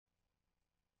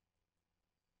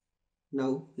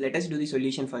Now let us do the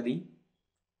solution for the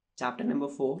chapter number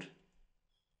 4,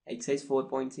 exercise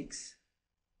 4.6,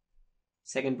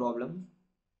 second problem.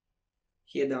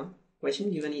 Here the question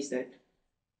given is that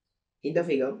in the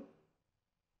figure,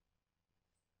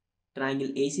 triangle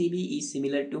ACB is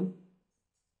similar to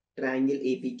triangle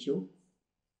APQ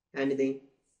and the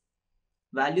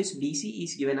values BC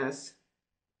is given as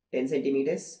 10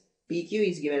 centimeters, PQ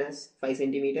is given as 5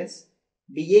 centimeters,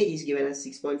 BA is given as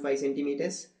 6.5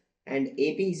 centimeters and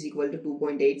AP is equal to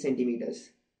 2.8 centimeters.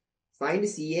 Find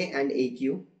CA and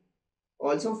AQ.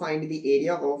 Also find the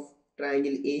area of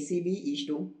triangle ACB is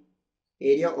to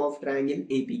area of triangle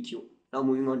APQ. Now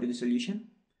moving on to the solution.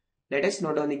 Let us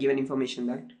note down the given information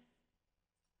that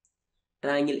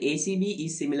triangle ACB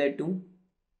is similar to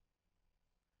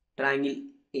triangle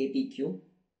APQ.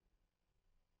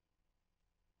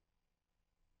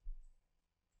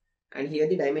 And here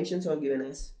the dimensions are given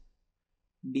as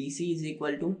BC is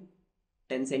equal to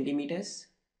 10 centimeters,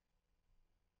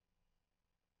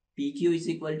 PQ is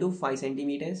equal to 5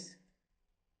 centimeters,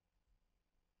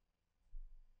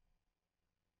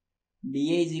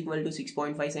 BA is equal to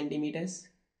 6.5 centimeters,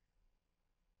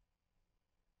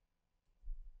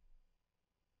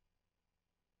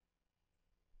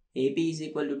 AP is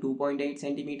equal to 2.8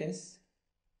 centimeters,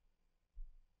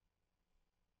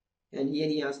 and here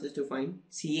he asked us to find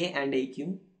CA and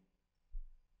AQ,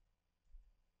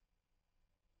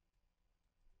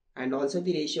 and also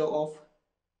the ratio of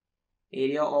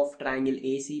area of triangle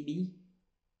ACB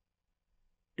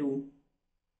to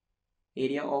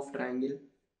area of triangle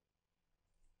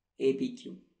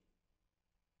APQ.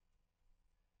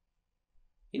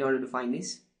 In order to find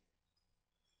this,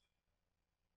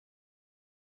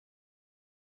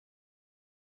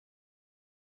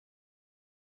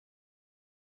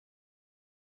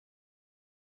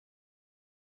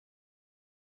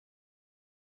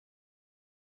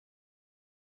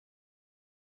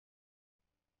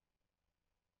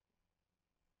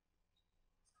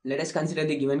 let us consider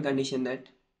the given condition that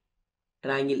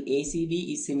triangle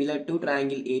ACB is similar to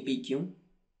triangle APQ.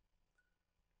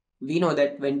 We know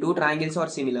that when two triangles are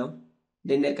similar,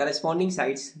 then their corresponding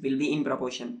sides will be in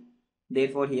proportion.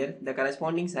 Therefore here the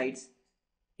corresponding sides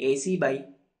AC by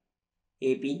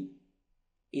AP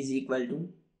is equal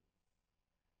to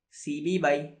CB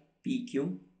by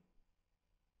PQ,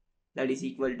 that is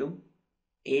equal to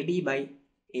AB by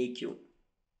AQ,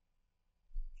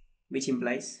 which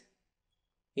implies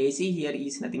AC here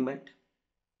is nothing but,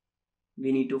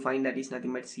 we need to find that is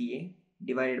nothing but CA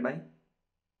divided by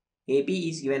AP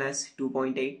is given as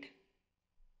 2.8,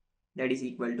 that is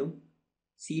equal to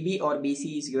CB or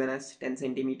BC is given as 10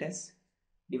 centimeters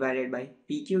divided by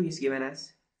PQ is given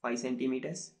as 5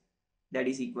 centimeters, that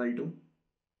is equal to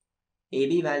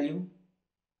AB value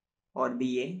or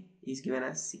BA is given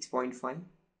as 6.5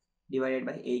 divided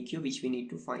by AQ, which we need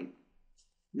to find.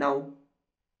 Now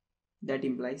that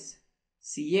implies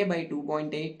CA by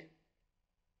 2.8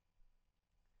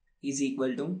 is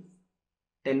equal to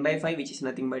 10 by 5, which is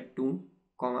nothing but 2,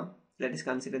 comma, let us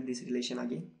consider this relation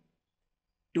again.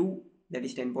 2, that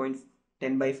is 10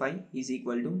 by 5 is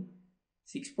equal to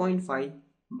 6.5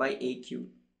 by AQ,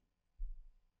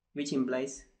 which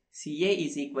implies CA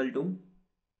is equal to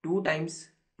 2 times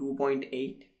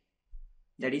 2.8,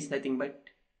 that is nothing but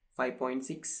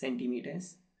 5.6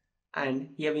 centimeters, and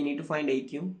here we need to find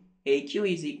AQ.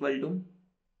 AQ is equal to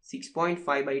 6.5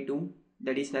 by 2,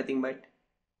 that is nothing but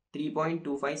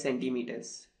 3.25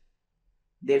 centimeters.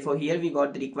 Therefore here we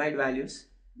got the required values,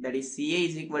 that is CA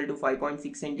is equal to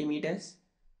 5.6 centimeters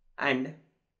and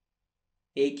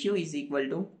AQ is equal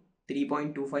to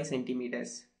 3.25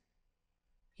 centimeters.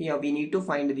 Here we need to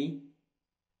find the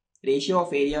ratio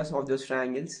of areas of those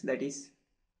triangles, that is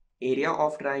area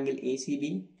of triangle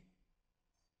ACB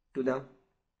to the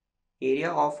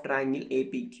area of triangle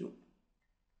APQ.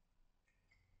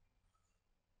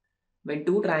 When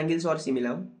two triangles are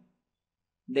similar,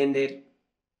 then their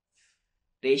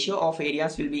ratio of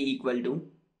areas will be equal to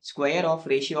square of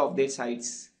ratio of their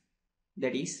sides.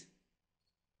 That is,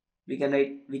 we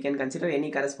can consider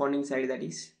any corresponding side, that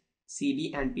is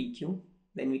CB and PQ.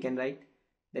 Then we can write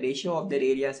the ratio of their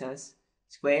areas as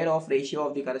square of ratio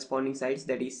of the corresponding sides,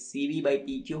 that is CB by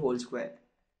PQ whole square,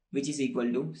 which is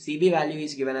equal to CB value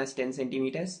is given as 10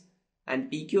 centimeters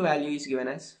and PQ value is given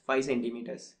as 5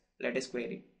 centimeters. Let us square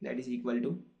it. That is equal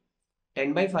to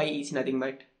 10 by 5 is nothing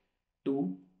but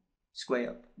 2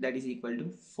 square, that is equal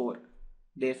to 4.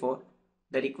 Therefore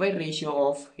the required ratio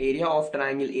of area of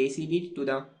triangle ACB to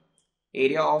the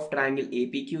area of triangle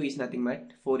APQ is nothing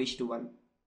but 4:1.